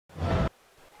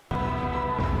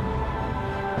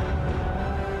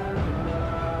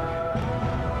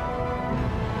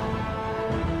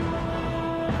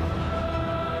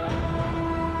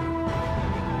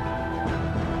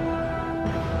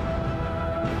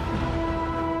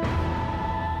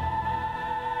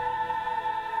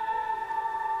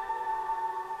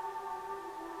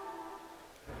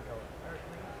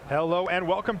Hello and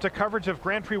welcome to coverage of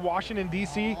Grand Prix Washington,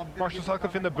 D.C. Marshall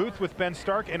Sutcliffe in the booth with Ben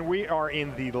Stark, and we are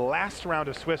in the last round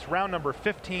of Swiss, round number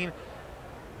 15.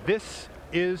 This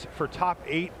is for top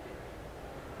 8.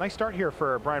 Nice start here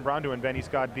for Brian Braun-Duin, Ben. He's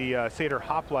got the Seder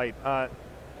Hoplite.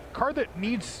 Card that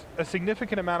needs a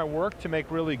significant amount of work to make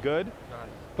really good,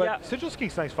 but yeah. Sigil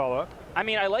Skeek's nice follow-up. I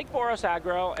mean, I like Boros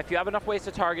aggro. If you have enough ways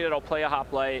to target it, I'll play a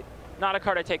Hoplite. Not a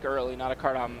card I take early, not a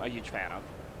card I'm a huge fan of.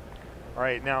 All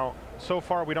right, now, so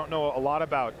far we don't know a lot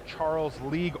about Charles'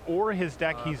 league or his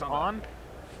deck. He's on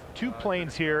 2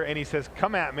 planes here, and he says,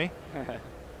 come at me.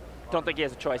 Don't think he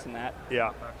has a choice in that.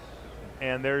 Yeah.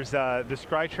 And there's the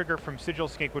Scry trigger from Sigil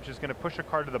Skink, which is going to push a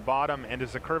card to the bottom. And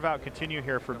does the curve out continue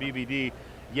here for BBD?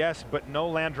 Yes, but no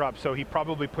land drop, so he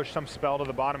probably pushed some spell to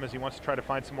the bottom as he wants to try to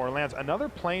find some more lands. Another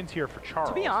planes here for Charles.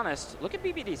 To be honest, look at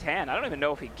BBD's hand. I don't even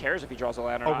know if he cares if he draws a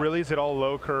land or not. Oh, really? Is it all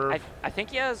low curve? I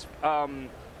think he has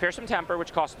Fearsome Temper,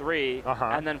 which costs 3,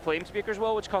 and then Flame Speaker's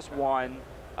Will, which costs 1,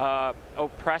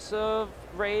 Oppressive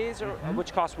Raise,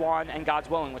 which costs 1, and God's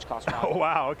Willing, which costs 1. Oh,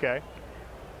 wow, okay.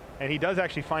 And he does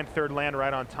actually find 3rd land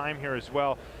right on time here as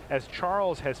well, as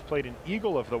Charles has played an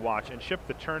Eagle of the Watch and shipped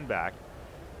the turn back.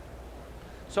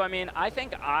 So, I mean, I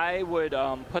think I would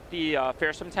put the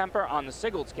Fearsome Temper on the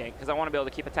Sigil Skink, because I want to be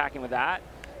able to keep attacking with that.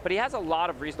 But he has a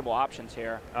lot of reasonable options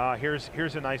here.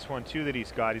 Here's a nice one, too, that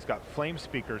he's got. He's got Flame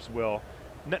Speaker's Will.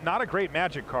 Not a great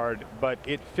Magic card, but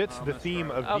it fits the theme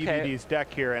of BBD's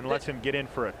deck here and lets him get in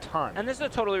for a ton. And this is a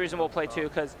totally reasonable play, too,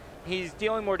 because he's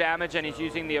dealing more damage and he's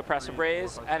using the Oppressive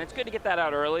Raise, and it's good to get that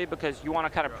out early because you want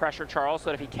to kind of pressure Charles so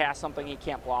that if he casts something, he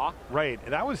can't block. Right,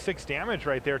 that was 6 damage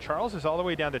right there. Charles is all the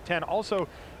way down to 10. Also,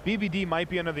 BBD might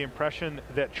be under the impression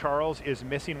that Charles is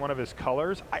missing one of his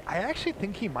colors. I actually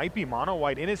think he might be mono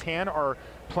white. In his hand are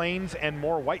plains and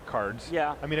more white cards.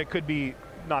 Yeah. I mean, it could be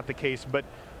not the case, but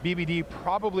BBD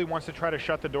probably wants to try to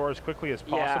shut the door as quickly as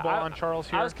possible on Charles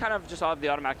here. I was kind of just of the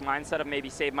automatic mindset of maybe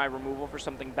save my removal for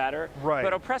something better. Right.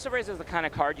 But Oppressive Raise is the kind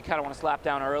of card you kind of want to slap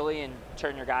down early and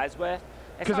turn your guys with.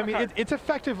 Because, I mean, it's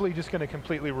effectively just going to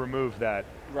completely remove that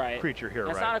creature here,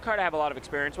 It's not a card I have a lot of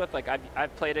experience with. Like,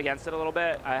 I've played against it a little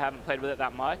bit. I haven't played with it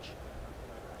that much.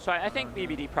 So I think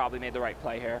BBD probably made the right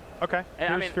play here. Okay. And,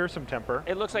 here's I mean, Fearsome Temper.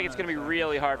 It looks like it's going to be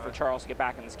really hard for Charles to get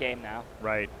back in this game now.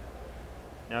 Right.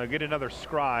 Now get another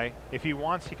Scry. If he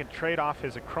wants, he can trade off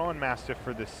his Akroan Mastiff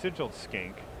for the Sigil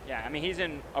Skink. Yeah, I mean, he's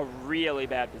in a really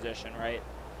bad position, right?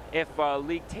 If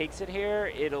League takes it here,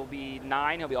 it'll be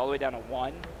 9. He'll be all the way down to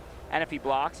 1. And if he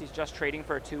blocks, he's just trading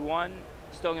for a 2-1.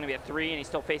 Still going to be at 3, and he's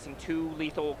still facing 2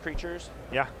 lethal creatures.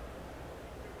 Yeah.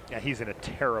 Yeah, he's in a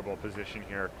terrible position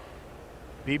here.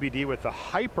 BBD with the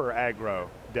hyper aggro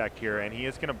deck here, and he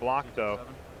is going to block, though.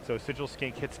 So Sigil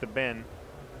Skink hits the bin.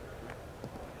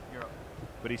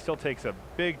 But he still takes a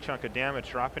big chunk of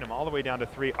damage, dropping him all the way down to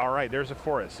 3. All right, there's a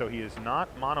forest. So he is not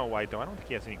mono white, though. I don't think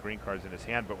he has any green cards in his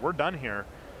hand, but we're done here.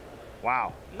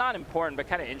 Wow. Not important, but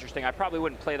kind of interesting. I probably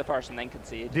wouldn't play the forest and then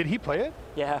concede. Did he play it?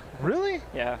 Yeah. Really?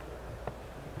 Yeah.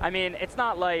 I mean, it's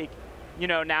not like, you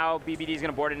know, now BBD is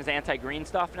going to board in his anti-green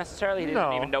stuff necessarily. He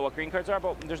doesn't even know what green cards are,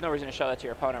 but there's no reason to show that to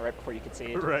your opponent right before you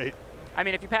concede. Right. I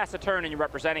mean, if you pass a turn and you're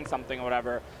representing something or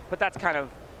whatever, but that's kind of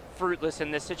fruitless in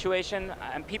this situation.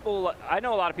 And people, I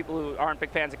know a lot of people who aren't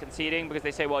big fans of conceding because they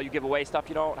say, well, you give away stuff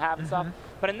you don't have and stuff.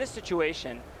 But in this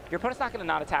situation, your opponent's not going to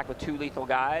not attack with 2 lethal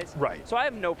guys. Right. So I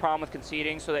have no problem with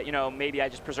conceding so that, you know, maybe I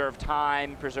just preserve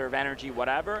time, preserve energy,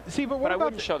 whatever. See, but I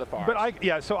wouldn't show the forest.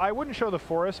 But so I wouldn't show the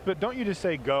forest, but don't you just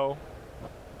say go?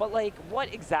 But like,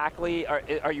 what exactly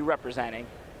are you representing?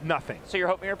 Nothing. So you're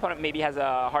hoping your opponent maybe has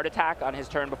a heart attack on his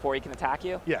turn before he can attack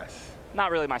you? Yes. Not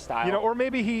really my style. You know, or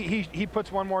maybe he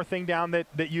puts one more thing down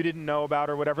that you didn't know about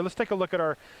or whatever. Let's take a look at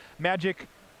our Magic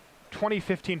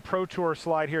 2015 Pro Tour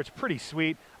slide here. It's pretty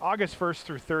sweet. August 1st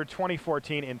through 3rd,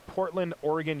 2014 in Portland,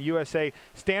 Oregon, USA.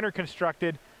 Standard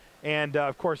constructed. And,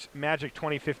 of course, Magic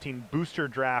 2015 Booster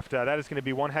Draft. That is going to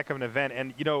be one heck of an event.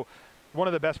 And, you know, one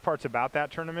of the best parts about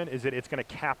that tournament is that it's going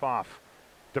to cap off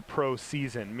the pro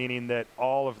season, meaning that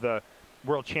all of the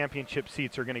World Championship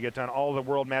seats are going to get done. All the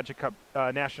World Magic Cup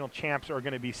national champs are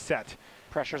going to be set.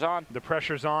 Pressure's on. The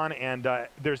pressure's on, and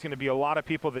there's going to be a lot of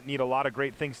people that need a lot of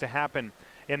great things to happen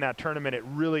in that tournament. It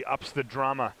really ups the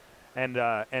drama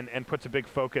and puts a big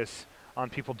focus on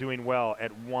people doing well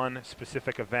at one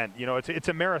specific event. You know, it's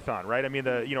a marathon, right? I mean,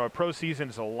 a pro season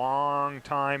is a long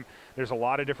time. There's a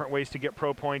lot of different ways to get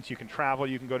pro points. You can travel,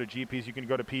 you can go to GPs, you can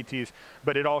go to PTs,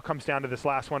 but it all comes down to this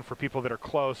last one for people that are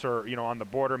close or, you know, on the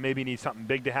border, maybe need something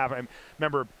big to have. I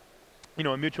remember, you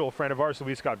know, a mutual friend of ours,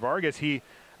 Luis Scott Vargas, he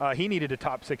needed a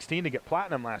top 16 to get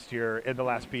platinum last year in the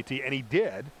last PT, and he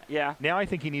did. Yeah. Now I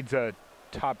think he needs a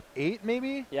top 8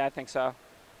 maybe? Yeah, I think so.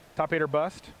 Top 8 or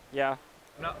bust? Yeah.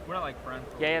 We're not like friends.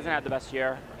 Yeah, he hasn't had the best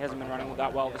year. He hasn't been running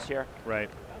that well this year. Right.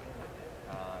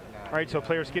 All right, so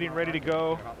players getting ready to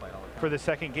go for the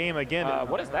second game again.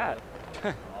 What is that?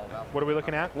 What are we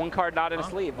looking at? One card not in a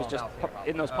sleeve was just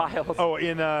in those piles. Oh,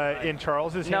 in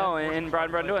Charles's No, hand? in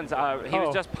Brian Branduin's. He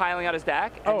was just piling out his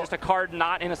deck, and just a card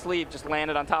not in a sleeve just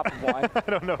landed on top of one. I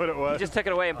don't know what it was. He just took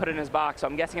it away and put it in his box, so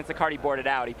I'm guessing it's the card he boarded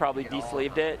out. He probably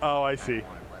de-sleeved it. Oh, I see.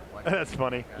 That's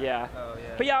funny. Yeah.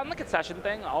 But yeah, on the concession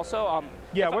thing, also.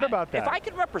 Yeah, what about that? If I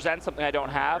could represent something I don't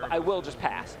have, I will just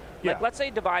pass. Yeah. Like, let's say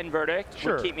Divine Verdict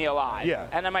Sure. would keep me alive. Yeah.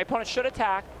 And then my opponent should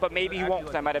attack, but maybe he won't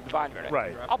because I might have Divine Verdict.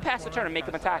 Right. I'll pass the turn and make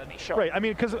them attack me, sure. Right, I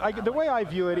mean, because the way I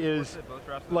view it is,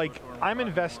 like, I'm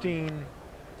investing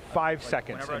 5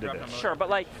 seconds into this. Sure, but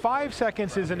like, 5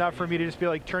 seconds is enough for me to just be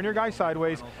like, turn your guy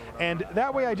sideways, and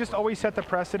that way I just always set the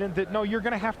precedent that, no, you're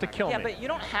going to have to kill yeah, me. but you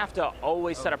don't have to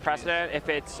always set a precedent if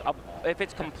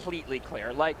it's completely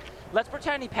clear. Like, let's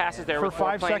pretend he passes there For with 4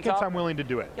 5 planes seconds, up. I'm willing to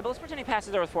do it. Yeah, but let's pretend he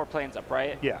passes there with 4 planes up,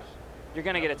 right? Yeah, You're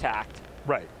going to get attacked.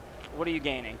 right. What are you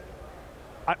gaining?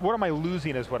 What am I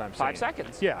losing is what I'm saying. 5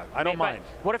 seconds. Yeah, I don't But mind.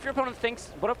 What if your opponent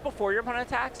thinks, what if before your opponent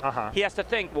attacks, he has to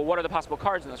think, well, what are the possible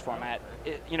cards in this format?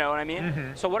 You know what I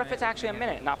mean? So what if it's actually a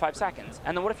minute, not 5 seconds?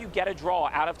 And then what if you get a draw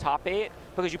out of top 8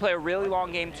 because you play a really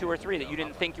long game 2 or 3 that you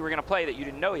didn't think you were going to play, that you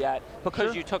didn't know yet, because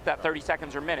Sure. you took that 30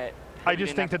 seconds or minute. I you just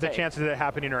didn't think have that to the take. chances of that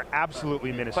happening are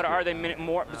absolutely minuscule. But are they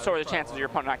more, so are the chances of your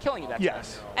opponent not killing you that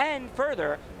Yes. turn? And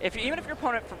further, even if your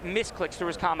opponent misclicks through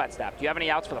his combat step, do you have any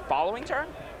outs for the following turn?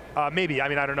 Maybe. I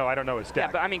mean, I don't know. I don't know his deck.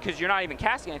 Yeah, but I mean, because you're not even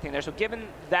casting anything there. So given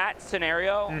that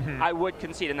scenario, Mm-hmm. I would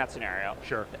concede in that scenario.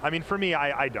 Sure. I mean, for me,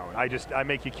 I don't. I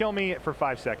make you kill me for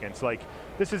 5 seconds. Like,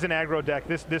 this is an aggro deck.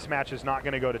 This match is not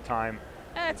going to go to time.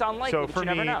 It's unlikely, So but for you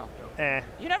never me, know.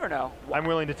 You never know. I'm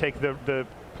willing to take the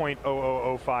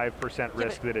 0.0005%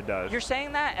 risk that it does. You're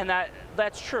saying that, and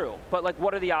that's true. But like,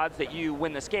 what are the odds that you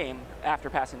win this game after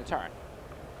passing the turn?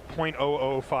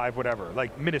 0.005, whatever,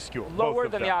 like minuscule. Lower both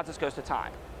of than them. the odds this goes to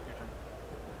time.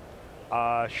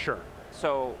 Sure.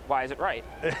 So why is it right?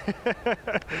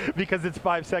 Because it's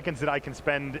 5 seconds that I can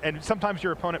spend, and sometimes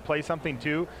your opponent plays something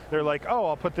too. They're like, oh,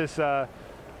 I'll put this,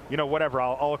 whatever.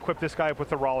 I'll equip this guy up with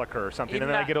the Rolliker or something, Even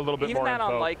and then I that- get a little bit even more that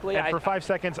info. unlikely, and for 5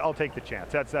 seconds, I'll take the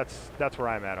chance. That's where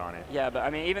I'm at on it. Yeah, but I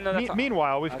mean, even though that's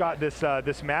Meanwhile, we've got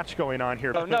this match going on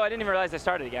here. Oh no, I didn't even realize I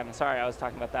started again. Sorry, I was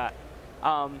talking about that.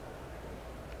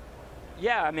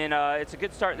 Yeah, I mean, it's a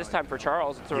good start this time for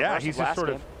Charles. It's a Yeah, reverse he's last just sort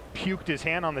game. of puked his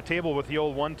hand on the table with the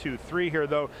old 1, 2, 3 here,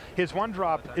 though. His one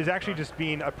drop is actually just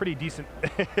being a pretty decent.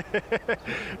 That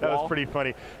was pretty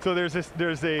funny. So there's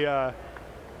a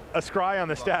scry on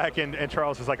the stack, and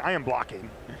Charles is like, I am blocking.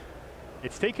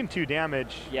 It's taken 2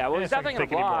 damage. Yeah, well, and he's it's not definitely gonna going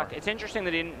to take any block. more. It's interesting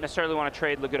that he didn't necessarily want to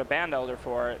trade Laguna Band Elder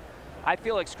for it. I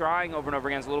feel like scrying over and over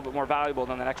again is a little bit more valuable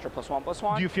than that extra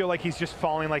 +1/+1. Do you feel like he's just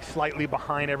falling like slightly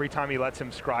behind every time he lets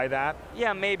him scry that?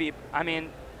 Yeah, maybe. I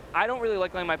mean, I don't really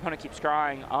like letting my opponent keep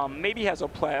scrying. Maybe he has a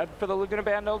plan for the Laguna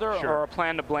Band Elder, Sure. or a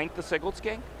plan to blank the Sigiled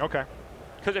Skink. Okay.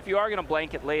 Because if you are going to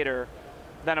blank it later,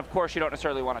 then of course you don't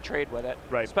necessarily want to trade with it.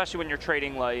 Right. Especially when you're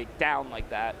trading like down like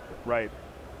that. Right.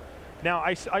 Now,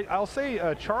 I'll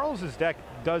say Charles's deck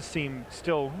does seem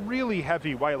still really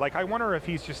heavy white. Like, I wonder if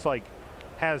he's just like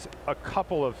has a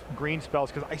couple of green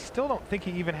spells, because I still don't think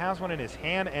he even has one in his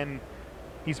hand, and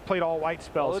he's played all white Well,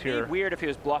 spells it would here. be weird if he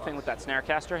was bluffing with that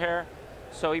Snarecaster hair.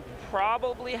 So he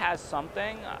probably has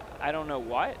something. I don't know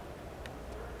what.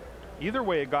 Either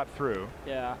way, it got through.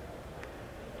 Yeah. All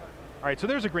right, so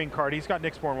there's a green card. He's got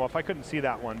Nyxborn Wolf. I couldn't see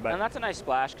that one, but And that's a nice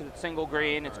splash because it's single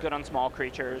green. It's good on small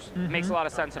creatures. It makes a lot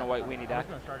of sense in a white weenie deck.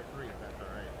 I'm gonna start at 3 if that's all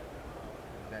right.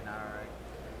 Is that not all right?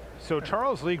 so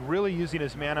Charles League really using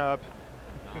his mana up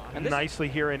And this- nicely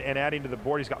here and adding to the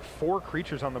board. He's got 4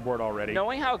 creatures on the board already.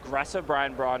 Knowing how aggressive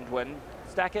Brian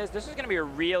Braunwyn's deck is, this is going to be a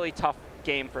really tough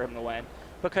game for him to win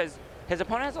because his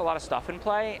opponent has a lot of stuff in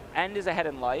play and is ahead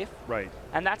in life, Right,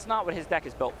 and that's not what his deck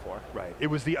is built for. right. It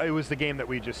was the game that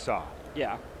we just saw.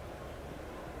 Yeah.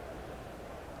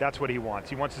 That's what he wants.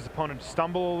 He wants his opponent to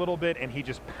stumble a little bit, and he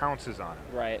just pounces on him.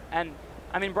 Right. And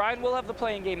I mean, Brian will have the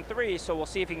play in game 3, so we'll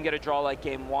see if he can get a draw like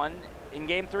game 1 in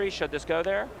game 3, should this go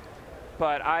there.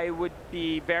 But I would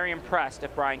be very impressed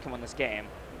if Brian can win this game.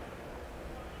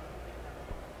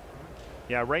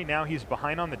 Yeah, right now he's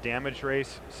behind on the damage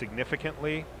race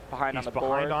significantly. Behind He's on the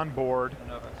behind board. on board.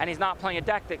 And he's not playing a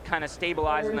deck that kind of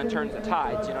stabilizes and then turns the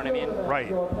tides, you know what I mean? Right.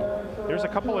 There's a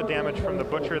couple of damage from the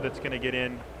Butcher that's going to get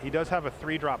in. He does have a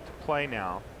 3-drop to play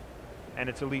now, and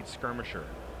it's Elite Skirmisher.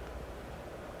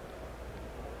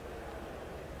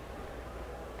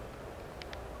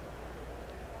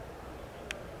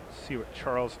 see what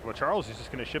Charles. Well, Charles is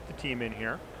just going to ship the team in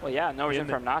here. Well, yeah, no reason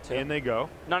for him not to. In they go.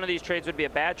 None of these trades would be a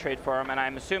bad trade for him, and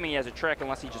I'm assuming he has a trick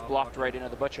unless he just bluffed right into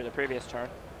the Butcher the previous turn.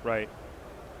 Right.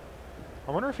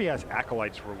 I wonder if he has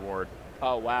Acolyte's Reward.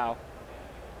 Oh, wow.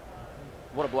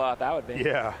 What a blowout that would be.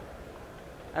 Yeah.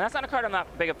 And that's not a card I'm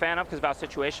not big a fan of because of how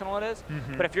situational it is.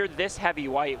 But if you're this heavy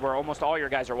white, where almost all your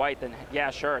guys are white, then yeah,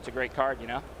 sure, it's a great card, you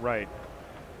know? Right.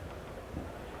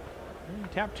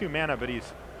 Tap 2 mana, but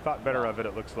he's thought better of it,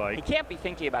 it looks like. He can't be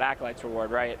thinking about Acolyte's Reward,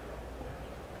 right?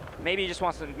 Maybe he just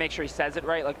wants to make sure he says it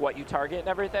right, like what you target and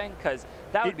everything, because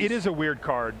that would be... It is a weird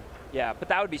card. Yeah, but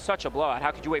that would be such a blowout.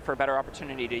 How could you wait for a better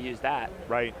opportunity to use that?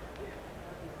 Right.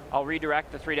 I'll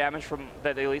redirect the 3 damage from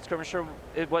that the Elite Skirmisher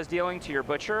it was dealing to your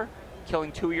Butcher,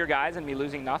 killing 2 of your guys and me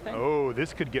losing nothing. Oh,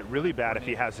 this could get really bad if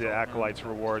he has the Acolyte's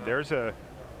Reward. There's a...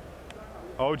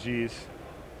 Oh, geez.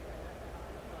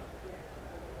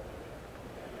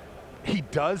 He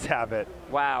does have it.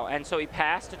 Wow, and so he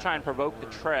passed to try and provoke the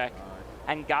trick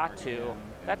and got to.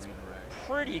 That's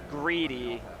pretty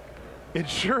greedy. It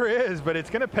sure is, but it's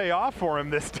going to pay off for him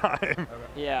this time.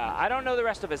 Yeah, I don't know the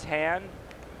rest of his hand.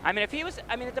 I mean, if he was,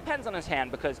 I mean, it depends on his hand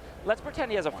because let's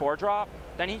pretend he has a 4-drop,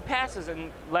 then he passes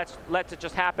and lets it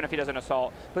just happen if he doesn't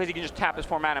assault because he can just tap his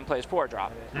 4 mana and play his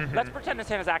 4-drop. Let's pretend his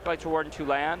hand has Acolyte's Reward and 2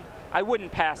 land. I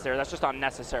wouldn't pass there. That's just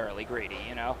unnecessarily greedy,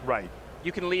 you know? Right.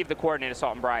 You can leave the Coordinate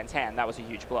Assault in Brian's hand. That was a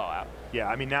huge blowout. Yeah,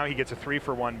 I mean, now he gets a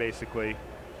 3-for-1 basically.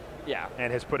 Yeah.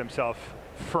 And has put himself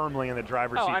firmly in the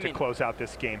driver's seat to close out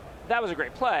this game. That was a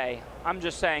great play. I'm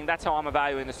just saying that's how I'm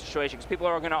evaluating the situation because people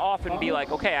are going to often be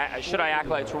like, okay, should I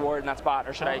Acolyte's Reward in that spot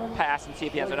or should I pass and see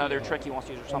if he has another trick he wants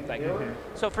to use or something?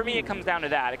 So for me, it comes down to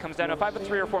that. It comes down to if I have a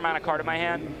 3 or 4 mana card in my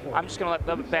hand, I'm just going to let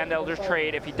the Band Elders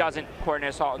trade if he doesn't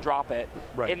Coordinate Assault and drop it.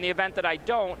 Right. In the event that I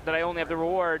don't, that I only have the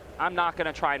reward, I'm not going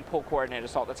to try and pull Coordinate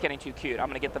Assault. That's getting too cute. I'm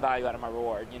going to get the value out of my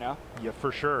reward, you know? Yeah,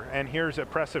 for sure. And here's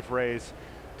Oppressive Raise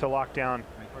to lock down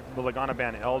the Lagana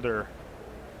Band Elder.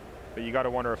 But you got to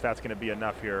wonder if that's going to be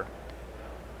enough here.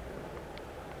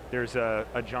 There's a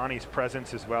Johnny's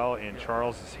Presence as well in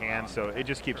Charles's hand, so it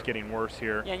just keeps getting worse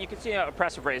here. Yeah, and you can see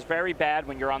Oppressive Raise very bad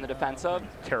when you're on the defensive.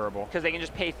 Terrible. Because they can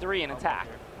just pay 3 and attack.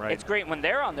 Right. It's great when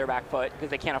they're on their back foot because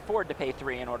they can't afford to pay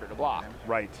 3 in order to block.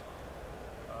 Right.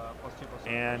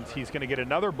 And he's going to get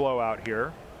another blowout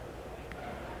here.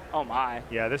 Oh my.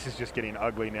 Yeah, this is just getting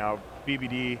ugly now.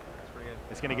 BBD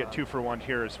is going to get 2-for-1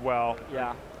 here as well.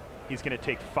 Yeah. He's going to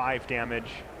take 5 damage.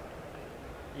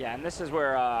 Yeah, and this is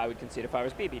where I would concede if I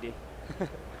was BBD.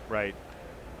 Right.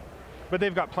 But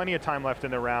they've got plenty of time left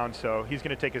in the round, so he's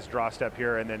going to take his draw step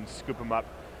here and then scoop him up.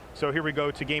 So here we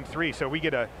go to game 3. So we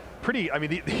get a pretty, I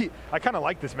mean, I kind of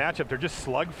like this matchup. They're just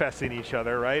slugfesting each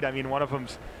other, right? I mean, one of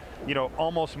them's, you know,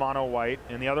 almost mono white,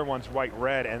 and the other one's white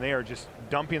red, and they are just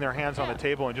dumping their hands on the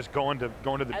table and just going to the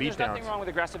beatdowns. There's nothing wrong with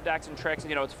aggressive decks and tricks.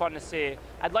 You know, it's fun to see.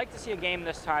 I'd like to see a game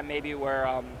this time maybe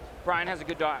where Brian has a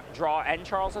good draw and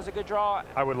Charles has a good draw.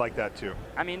 I would like that too.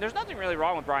 I mean, there's nothing really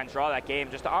wrong with Brian's draw that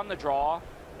game. Just on the draw,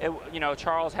 you know,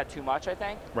 Charles had too much, I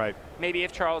think. Right. Maybe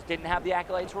if Charles didn't have the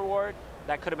Acolyte's Reward,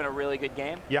 that could have been a really good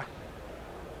game. Yeah.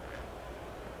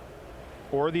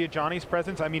 Or the Johnny's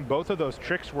Presence. I mean, both of those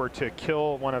tricks were to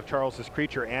kill one of Charles's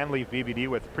creature and leave BBD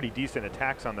with pretty decent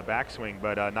attacks on the backswing,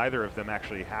 but neither of them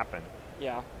actually happened.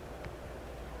 Yeah.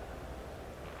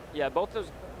 Yeah, both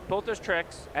those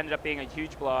tricks ended up being a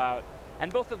huge blowout,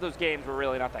 and both of those games were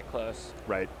really not that close.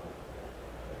 Right.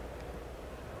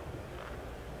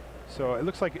 So it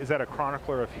looks like, is that a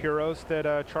Chronicler of Heroes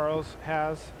that Charles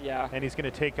has? Yeah. And he's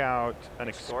going to take out an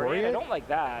Excoriate? I don't like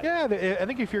that. Yeah, I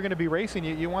think if you're going to be racing,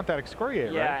 you want that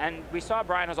Excoriate, yeah, right? And we saw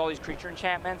Brian has all these creature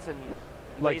enchantments and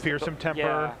like Fearsome Temper.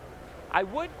 Yeah. I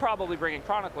would probably bring in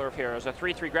Chronicler of Heroes. A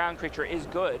 3/3 ground creature is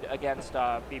good against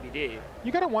BBD.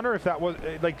 You got to wonder if that was,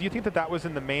 like, do you think that was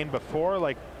in the main before?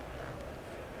 Like,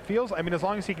 feels, I mean, as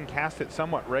long as he can cast it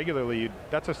somewhat regularly,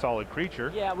 that's a solid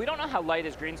creature. Yeah, we don't know how light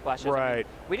his green splash is. Right. I mean,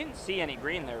 we didn't see any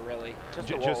green there, really.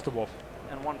 Just the wolf.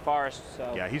 And 1 forest,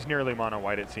 so. Yeah, he's nearly mono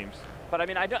white, it seems. But I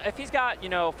mean, if he's got, you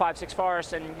know, 5/6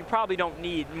 forests, and you probably don't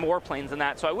need more planes than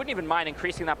that, so I wouldn't even mind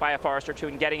increasing that by a forest or 2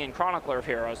 and getting in Chronicler of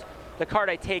Heroes. The card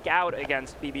I take out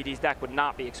against BBD's deck would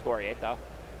not be Excoriate, though.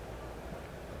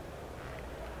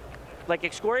 Like,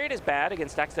 Excoriate is bad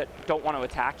against decks that don't want to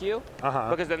attack you,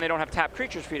 because then they don't have tapped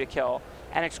creatures for you to kill.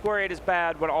 And Excoriate is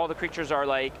bad when all the creatures are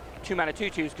like 2-mana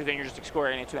 2/2s, because then you're just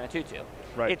excoriating a 2-mana 2/2.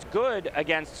 Right. It's good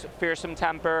against Fearsome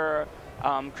Temper,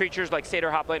 creatures like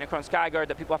Satyr, Hoplite, and Necron Skyguard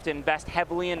that people have to invest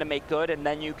heavily in to make good, and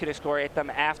then you can excoriate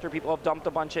them after people have dumped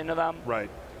a bunch into them. Right.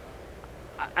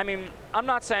 I mean, I'm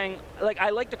not saying, like,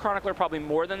 I like the Chronicler probably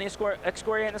more than the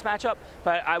Excoriate in this matchup,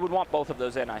 but I would want both of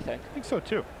those in, I think. I think so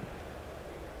too.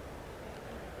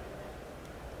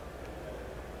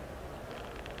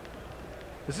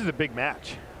 This is a big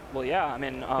match. Well, yeah, I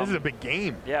mean. This is a big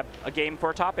game. Yeah, a game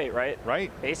for a top 8, right?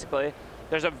 Right. Basically.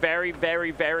 There's a very,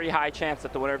 very, very high chance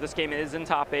that the winner of this game is in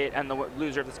top 8 and the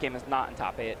loser of this game is not in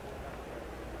top 8.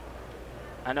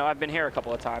 I know I've been here a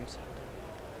couple of times.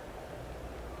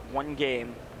 One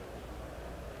game.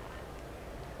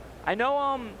 I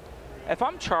know if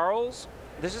I'm Charles,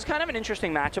 this is kind of an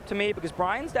interesting matchup to me because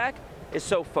Brian's deck is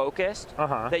so focused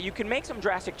that you can make some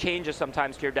drastic changes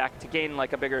sometimes to your deck to gain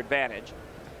like a bigger advantage.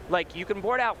 Like you can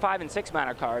board out 5 and 6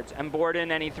 mana cards and board in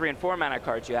any 3 and 4 mana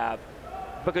cards you have,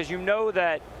 because you know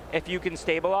that if you can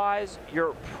stabilize,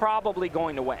 you're probably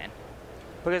going to win.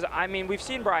 Because, I mean, we've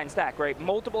seen Brian's deck, right?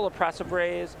 Multiple Oppressive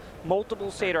Rays,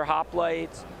 multiple Satyr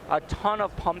Hoplites, a ton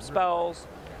of pump spells.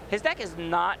 His deck is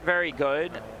not very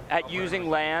good at using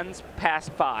lands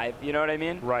past 5, you know what I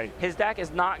mean? Right. His deck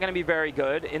is not going to be very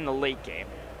good in the late game.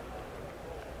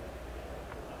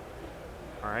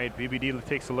 All right, BBD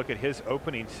takes a look at his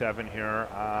opening 7 here.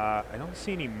 I don't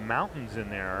see any mountains in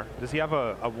there. Does he have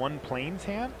a 1 plains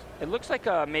hand? It looks like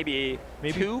maybe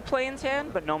 2 plains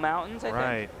hand, but no mountains, I think.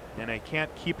 Right, and I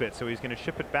can't keep it, so he's going to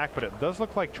ship it back, but it does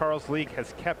look like Charles League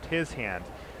has kept his hand.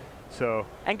 So.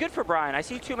 And good for Brian. I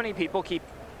see too many people keep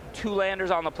 2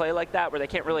 landers on the play like that where they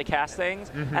can't really cast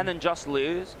things and then just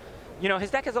lose. You know,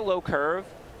 his deck has a low curve.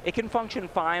 It can function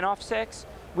fine off 6.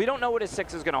 We don't know what his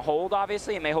 6 is going to hold,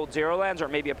 obviously. It may hold 0 lands or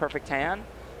maybe a perfect hand.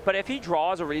 But if he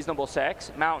draws a reasonable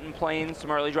 6, mountain, plains,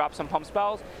 some early drops, some pump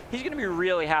spells, he's going to be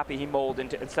really happy he mulled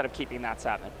into instead of keeping that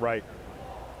 7. Right.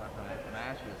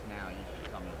 Smash this now, you should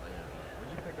tell me later.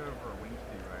 Would you pick over a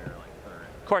Wingspeed Rider like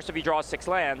 3rd? Of course, if he draws 6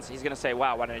 lands, he's going to say,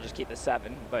 wow, why didn't I just keep the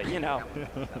 7? But, you know,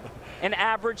 an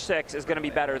average 6 is going to be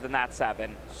better than that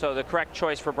 7. So the correct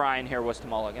choice for Brian here was to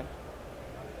mulligan.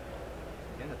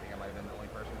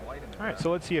 All right,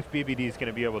 so let's see if BBD is going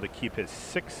to be able to keep his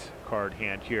 6-card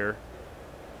hand here.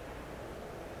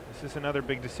 This is another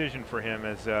big decision for him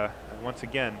as, once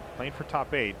again, playing for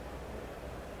top 8.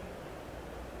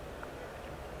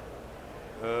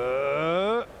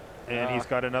 And he's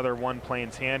got another 1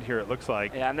 plains hand here, it looks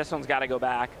like. Yeah, and this one's got to go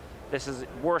back. This is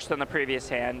worse than the previous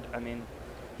hand. I mean,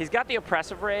 he's got the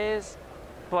Oppressive Rays,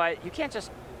 but you can't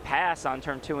just pass on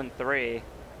turn 2 and 3.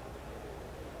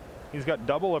 He's got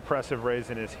double Oppressive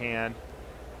Rays in his hand.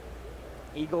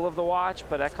 Eagle of the Watch,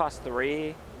 but that costs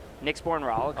 3. Nyxborn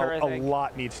Rollicker, I think. A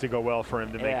lot needs to go well for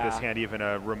him to make this hand even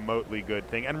a remotely good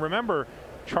thing. And remember,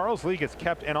 Charles League has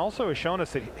kept and also has shown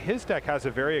us that his deck has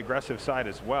a very aggressive side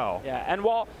as well. Yeah, and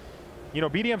while you know,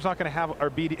 BDM's not going to have, or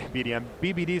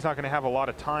BBD's not going to have a lot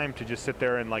of time to just sit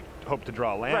there and like hope to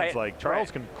draw lands. Right, like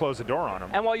Charles can close the door on him.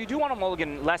 And while you do want to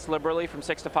mulligan less liberally from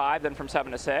 6 to 5 than from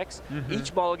 7 to 6,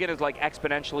 each mulligan is like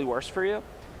exponentially worse for you.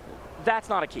 That's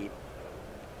not a keep.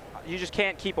 You just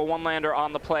can't keep a 1-lander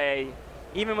on the play.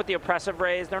 Even with the Oppressive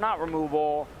Rays, they're not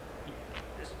removable.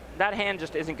 That hand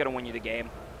just isn't going to win you the game.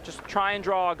 Just try and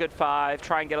draw a good 5,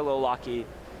 try and get a little lucky.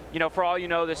 You know, for all you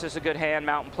know, this is a good hand,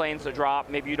 mountain plains to drop.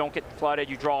 Maybe you don't get flooded,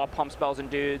 you draw pump spells and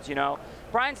dudes, you know.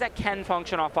 Brian's deck can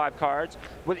function off 5 cards.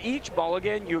 With each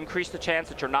mulligan, you increase the chance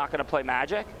that you're not going to play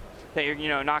Magic, that you're, you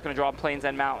know, not going to draw plains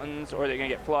and mountains, or that you're going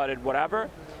to get flooded, whatever,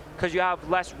 because you have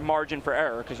less margin for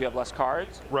error because you have less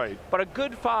cards. Right. But a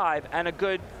good 5 and a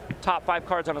good top 5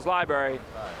 cards on his library,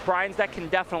 Brian's deck can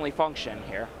definitely function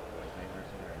here.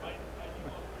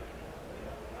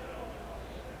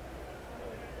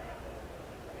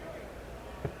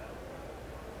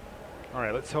 All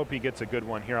right, let's hope he gets a good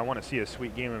one here. I want to see a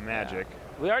sweet game of Magic.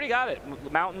 Yeah. We already got it.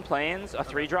 Mountain, plains, a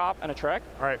 3-drop, and a trick.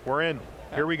 All right, we're in.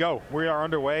 Here we go. We are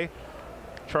underway.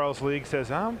 Charles League says,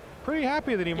 I'm pretty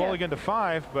happy that he mulliganed to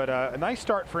 5, but a nice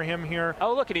start for him here.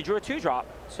 Oh, look, and he drew a 2-drop.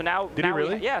 So now, Did he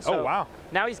really? Yeah. So oh, wow.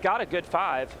 Now he's got a good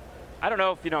 5. I don't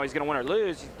know if, you know, he's going to win or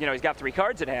lose. You know, he's got 3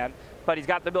 cards in hand, but he's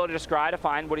got the ability to scry to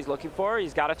find what he's looking for.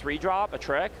 He's got a 3-drop, a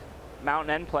trick,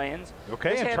 mountain and plains.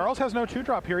 Okay, and Charles has no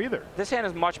 2-drop here either. This hand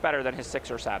is much better than his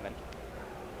 6 or 7.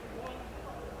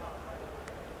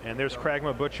 And there's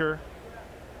Kragma Butcher.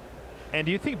 And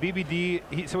do you think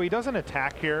BBD, so he doesn't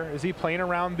attack here? Is he playing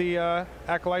around the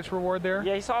Acolyte's Reward there?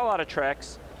 Yeah, he saw a lot of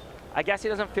tricks. I guess he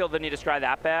doesn't feel the need to scry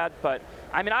that bad, but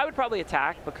I mean, I would probably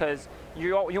attack because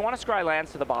you want to scry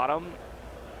lands to the bottom,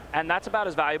 and that's about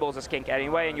as valuable as a skink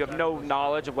anyway, and you have no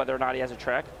knowledge of whether or not he has a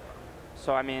trick.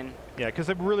 So I mean, yeah, because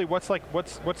really, what's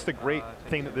the great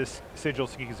thing that this Sigil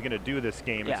Skink is going to do this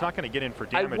game? Yeah. It's not going to get in for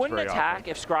damage. I wouldn't very attack often.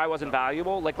 if scry wasn't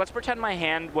valuable. Like, let's pretend my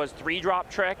hand was 3-drop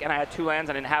trick and I had 2 lands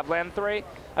and I didn't have land 3.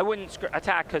 I wouldn't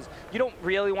attack because you don't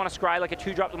really want to scry like a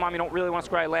 2-drop to the bottom. You don't really want to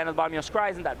scry a land at the bottom. You know,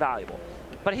 scry isn't that valuable.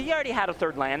 But he already had a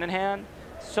 3rd land in hand,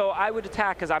 so I would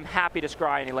attack because I'm happy to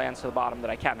scry any lands to the bottom that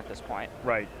I can at this point.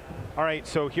 Right. All right,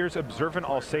 so here's Observant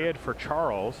Al-Sayed for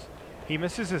Charles. He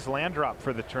misses his land drop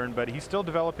for the turn, but he's still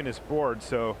developing his board,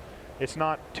 so it's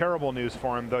not terrible news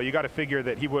for him, though. You got to figure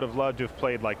that he would have loved to have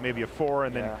played like maybe a 4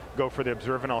 and then go for the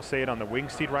Observant Al-Sayed on the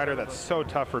Wingsteed Rider. That's so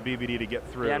tough for BBD to get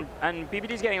through. Yeah, and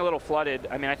BBD's getting a little flooded.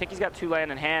 I mean, I think he's got 2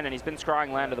 land in hand, and he's been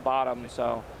scrying land to the bottom,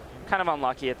 so kind of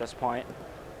unlucky at this point.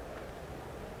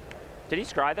 Did he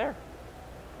scry there?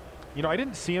 You know, I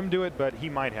didn't see him do it, but he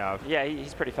might have. Yeah,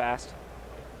 he's pretty fast.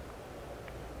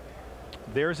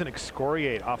 There's an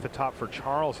Excoriate off the top for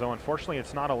Charles, though. Unfortunately,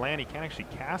 it's not a land. He can't actually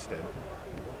cast it.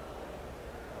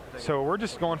 So we're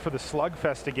just going for the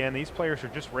slugfest again. These players are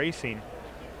just racing.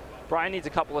 Brian needs a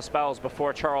couple of spells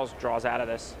before Charles draws out of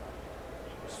this.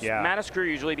 Yeah. Mana Screw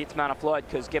usually beats Mana Flood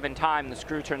because given time, the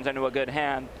Screw turns into a good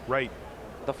hand. Right.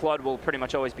 The Flood will pretty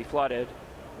much always be flooded.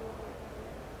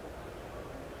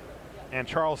 And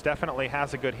Charles definitely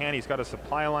has a good hand. He's got a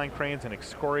Supply Line Cranes and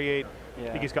Excoriate. Yeah.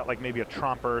 I think he's got like maybe a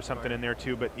Tromper or something in there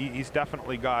too, but he's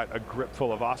definitely got a grip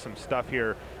full of awesome stuff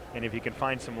here. And if he can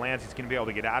find some lands, he's going to be able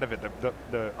to get out of it.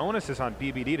 The onus is on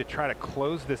BBD to try to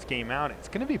close this game out. It's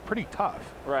going to be pretty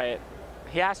tough. Right.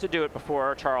 He has to do it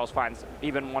before Charles finds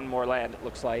even one more land, it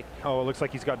looks like. Oh, it looks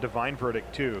like he's got Divine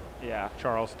Verdict too. Yeah.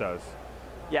 Charles does.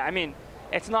 Yeah, I mean,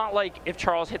 it's not like if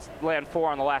Charles hits land 4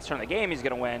 on the last turn of the game, he's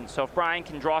going to win. So if Brian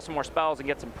can draw some more spells and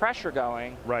get some pressure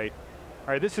going. Right. All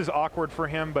right, this is awkward for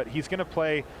him, but he's going to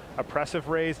play Oppressive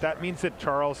Raise. That means that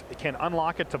Charles can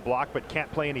unlock it to block, but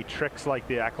can't play any tricks like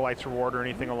the Acolyte's Reward or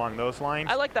anything along those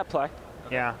lines. I like that play.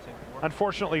 Yeah.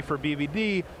 Unfortunately for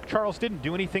BBD, Charles didn't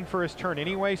do anything for his turn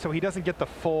anyway, so he doesn't get the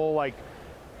full like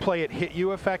play it hit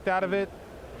you effect out of it.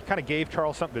 He kind of gave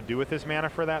Charles something to do with his mana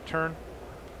for that turn,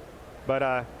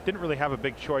 but didn't really have a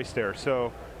big choice there.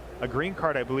 So a green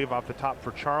card, I believe, off the top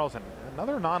for Charles, and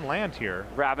another non-land here.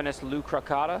 Ravenous Lou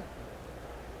Crocata.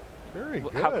 Very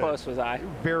good. How close was I?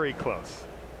 Very close.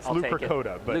 It's I'll Lou take it.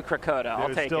 Crocota, but Lou Crocota,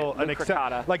 I'll take still it. Lou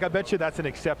Crocata. like I bet you that's an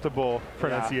acceptable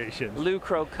pronunciation. Lou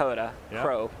Crocota. Yeah.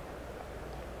 Crow.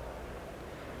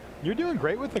 You're doing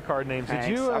great with the card names. Thanks,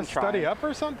 Did you I'm study trying. up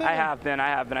or something? I have been.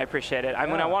 I appreciate it. I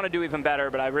mean, I want to do even better,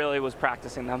 but I really was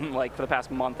practicing them like for the past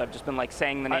month. I've just been like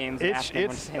saying the names. And asking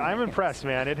everyone to say the I'm names. impressed,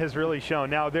 man. It has really shown.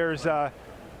 Now there's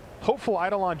Hopeful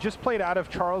Eidolon just played out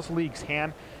of Charles League's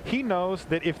hand. He knows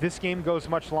that if this game goes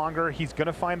much longer, he's going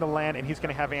to find the land and he's going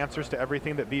to have answers to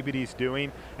everything that BBD's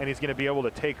doing, and he's going to be able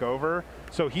to take over.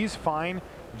 So he's fine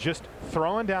just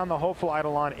throwing down the Hopeful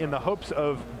Eidolon in the hopes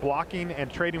of blocking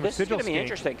and trading with Sigil This is going to be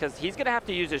interesting because he's going to have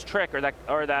to use his trick, or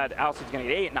that Alcide's going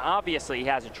to get 8, and obviously he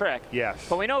has a trick. Yes.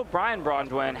 But we know Brian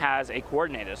Bronwyn has a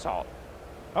coordinated assault.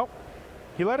 Oh,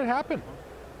 he let it happen.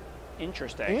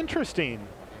 Interesting. Interesting.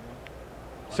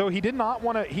 So he did not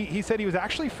want to, he said he was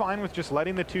actually fine with just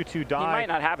letting the 2/2 die. He might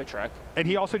not have a trick. And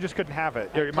he also just couldn't have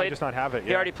it. Or he might just not have it.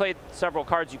 He already played several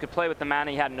cards you could play with the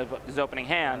mana he had in his opening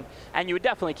hand, and you would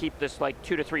definitely keep this like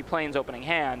 2 to 3 planes opening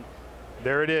hand.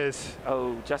 There it is.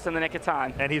 Oh, just in the nick of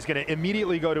time. And he's going to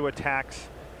immediately go to attacks.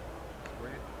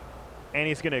 And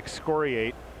he's going to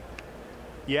excoriate.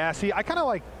 Yeah, see, I kind of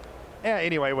like,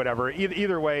 anyway, whatever.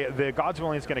 Either way, the God's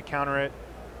Willing is going to counter it.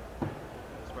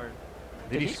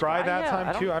 Did he scry that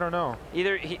time too? I don't know.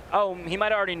 Either he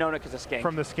might have already known it because of Skink.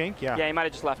 From the Skink, yeah. Yeah, he might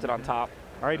have just left it on top.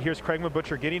 All right, here's Craigma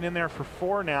Butcher getting in there for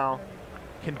 4 now.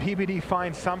 Can PBD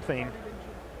find something?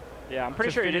 Yeah, I'm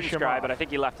pretty sure he didn't scry, but I think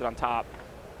he left it on top.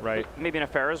 Right. Maybe an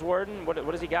Affair's Warden? What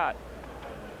does he got?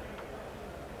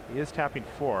 He is tapping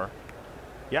 4.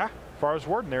 Yeah, Far's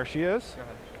Warden, there she is.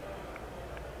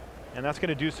 And that's going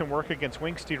to do some work against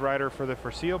Wingsteed Rider for the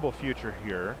foreseeable future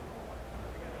here.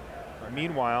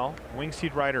 Meanwhile,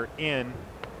 Wingsteed Rider in,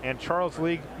 and Charles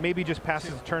League maybe just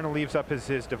passes the turn and leaves up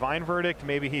his Divine Verdict.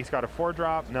 Maybe he's got a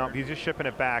 4-drop. No, he's just shipping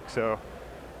it back. So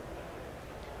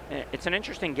it's an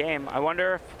interesting game. I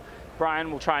wonder if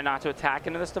Brian will try not to attack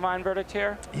into this Divine Verdict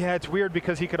here. Yeah, it's weird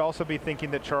because he could also be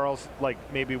thinking that Charles like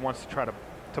maybe wants to try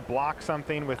to block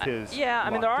something with his yeah. I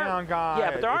mean, there aren't guy.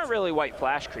 Yeah, but there aren't really white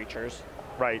flash creatures.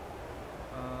 Right.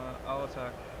 I'll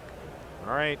attack.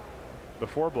 All right.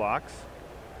 Before blocks.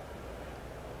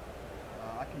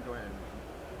 I can go ahead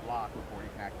and block before you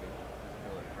activate this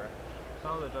ability, correct?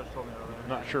 Some of the judge told me earlier. I'm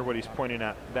not sure what he's pointing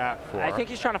at that for. I think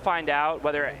he's trying to find out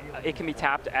whether it can be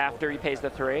tapped after he pays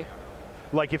the 3.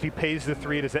 Like if he pays the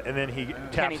 3 and then he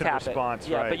taps in response,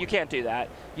 yeah, right? but you can't do that.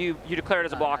 You declare it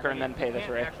as a blocker and then pay the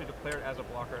 3. You can't actually declare it as a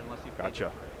blocker unless you pay Gotcha. the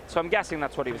 3. So I'm guessing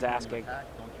that's what he was asking.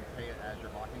 Don't you pay it as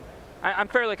you're blocking? I'm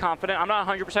fairly confident. I'm not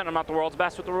 100%. I'm not the world's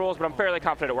best with the rules, but I'm fairly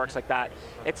confident it works like that.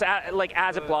 It's like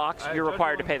as it blocks, you're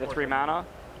required to pay the 3 mana.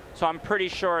 So I'm pretty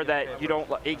sure that you don't.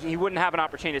 He wouldn't have an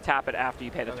opportunity to tap it after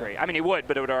you pay the 3. I mean, he would,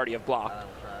 but it would already have blocked.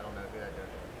 I don't know who that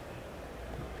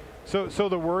does. So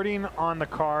the wording on the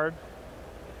card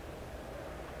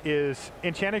is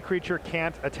enchanted creature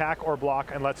can't attack or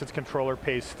block unless its controller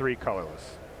pays 3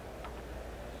 colorless.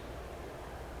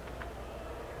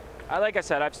 Like I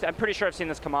said, I'm pretty sure I've seen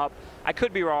this come up. I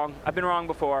could be wrong. I've been wrong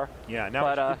before. Yeah, now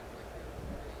But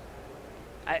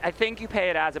I think you pay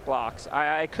it as it blocks.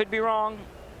 I could be wrong,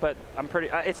 but I'm pretty.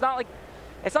 It's not like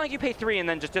you pay 3 and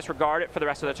then just disregard it for the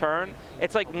rest of the turn.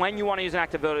 It's like when you want to use an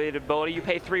activated ability, you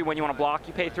pay 3. When you want to block,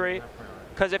 you pay 3.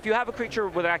 Because if you have a creature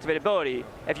with an activated ability,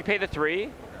 if you pay the 3,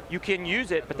 you can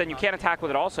use it, but then you can't attack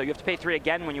with it also. You have to pay 3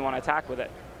 again when you want to attack with it.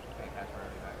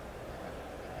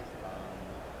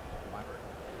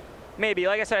 Maybe.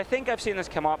 Like I said, I think I've seen this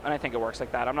come up, and I think it works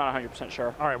like that. I'm not 100%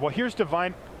 sure. All right, well, here's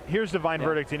Divine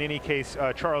Verdict. In any case,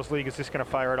 Charles League is just going to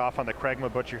fire it off on the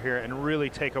Kragma Butcher here and really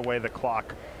take away the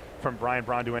clock from Brian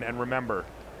Braunduin. And remember,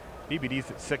 BBD's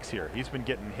at 6 here. He's been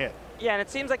getting hit. Yeah, and it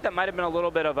seems like that might have been a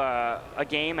little bit of a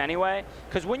game anyway,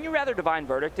 because wouldn't you rather Divine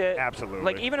Verdict it? Absolutely.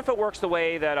 Like, even if it works the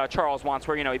way that Charles wants,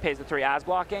 where, he pays the 3 as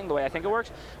blocking, the way I think it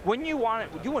works, wouldn't you want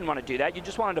it? You wouldn't want to do that. You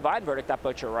just want to Divine Verdict that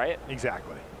Butcher, right?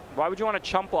 Exactly. Why would you want to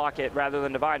chump block it rather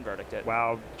than Divine Verdict it?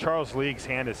 Wow, Charles League's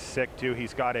hand is sick, too.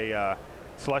 He's got a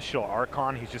Celestial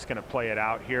Archon. He's just going to play it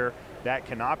out here. That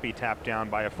cannot be tapped down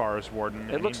by a Forest Warden.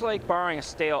 It looks like barring a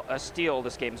steal,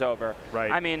 this game's over.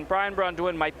 Right. I mean, Brian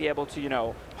Braunduin might be able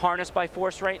to, harness by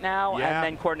force right now, Yeah. and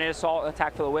then coordinate assault and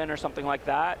attack for the win or something like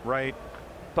that. Right.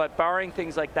 But barring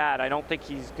things like that, I don't think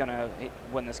he's going to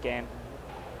win this game.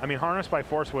 I mean, Harness by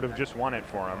Force would have just won it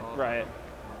for him. Right.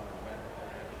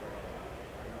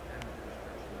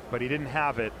 But he didn't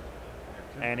have it.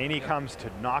 And in he comes to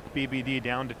knock BBD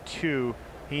down to 2.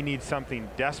 He needs something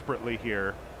desperately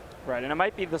here. Right, and it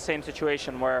might be the same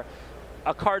situation where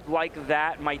a card like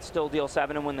that might still deal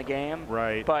 7 and win the game.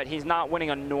 Right. But he's not winning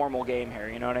a normal game here,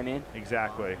 you know what I mean?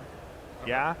 Exactly.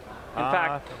 Yeah. In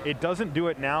fact, it doesn't do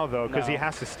it now, though, because No. he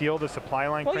has to steal the supply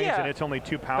line Well, cranes, yeah. and it's only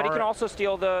 2 power. But he can also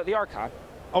steal the Archon.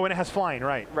 Oh, and it has flying,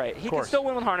 right. Right. He Of can course. still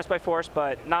win with Harness by Force,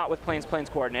 but not with Plains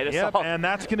coordinated Yep, assault. and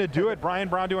that's going to do it. Brian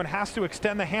Braunduin has to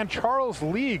extend the hand. Charles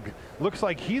League looks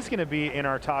like he's going to be in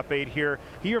our top 8 here.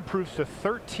 He improves to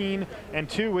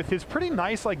 13-2 with his pretty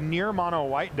nice, near mono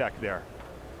white deck there.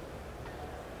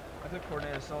 I took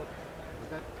coordinated assault.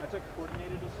 I took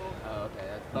coordinated assault. Oh, okay.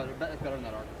 That's better than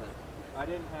that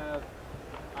architect.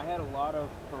 I had a lot of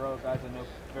heroic guys and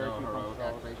very few heroic punch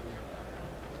draws. activation.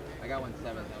 I got 1/7.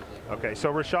 That was like. Okay,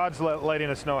 so Rashad's letting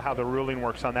us know how the ruling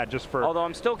works on that, just for. Although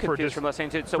I'm still confused from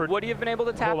listening to it. So would he have been able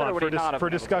to tap it, or would he not have for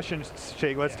been able to? discussion's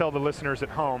sake, let's tell the listeners at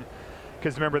home,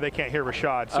 because remember they can't hear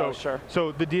Rashad. So, Oh, sure.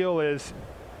 So the deal is,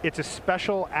 it's a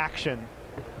special action,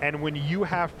 and when you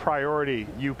have priority,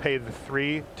 you pay the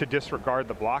 3 to disregard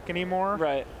the block anymore.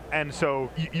 Right. And so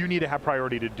you need to have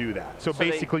priority to do that. So, So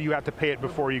they- basically, you have to pay it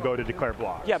before you go to declare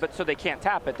blocks. Yeah, but so they can't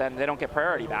tap it then. They don't get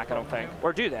priority back, I don't think.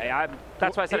 Or do they?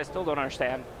 That's why I said I still don't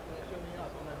understand.